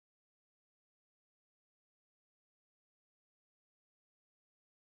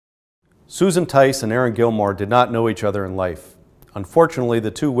Susan Tice and Erin Gilmour did not know each other in life. Unfortunately,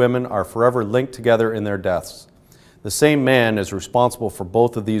 the two women are forever linked together in their deaths. The same man is responsible for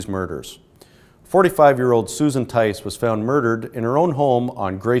both of these murders. 45-year-old Susan Tice was found murdered in her own home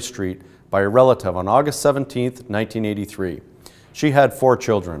on Gray Street by a relative on August 17, 1983. She had 4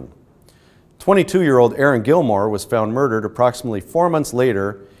 children. 22-year-old Erin Gilmour was found murdered approximately 4 months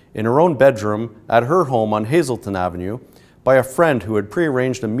later in her own bedroom at her home on Hazelton Avenue by a friend who had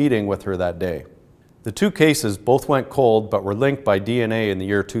prearranged a meeting with her that day. The two cases both went cold but were linked by DNA in the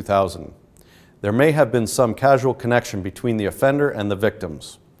year 2000. There may have been some casual connection between the offender and the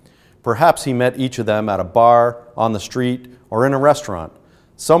victims. Perhaps he met each of them at a bar, on the street, or in a restaurant,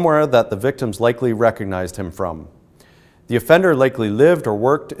 somewhere that the victims likely recognized him from. The offender likely lived or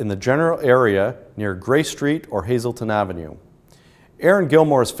worked in the general area near Gray Street or Hazelton Avenue. Erin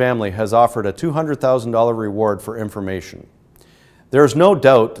Gilmour's family has offered a $200,000 reward for information. There is no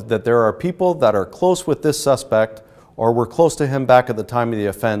doubt that there are people that are close with this suspect or were close to him back at the time of the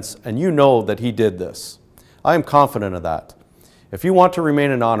offense, and you know that he did this. I am confident of that. If you want to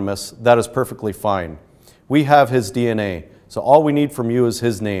remain anonymous, that is perfectly fine. We have his DNA, so all we need from you is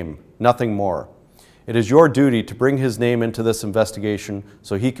his name, nothing more. It is your duty to bring his name into this investigation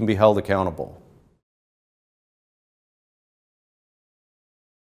so he can be held accountable.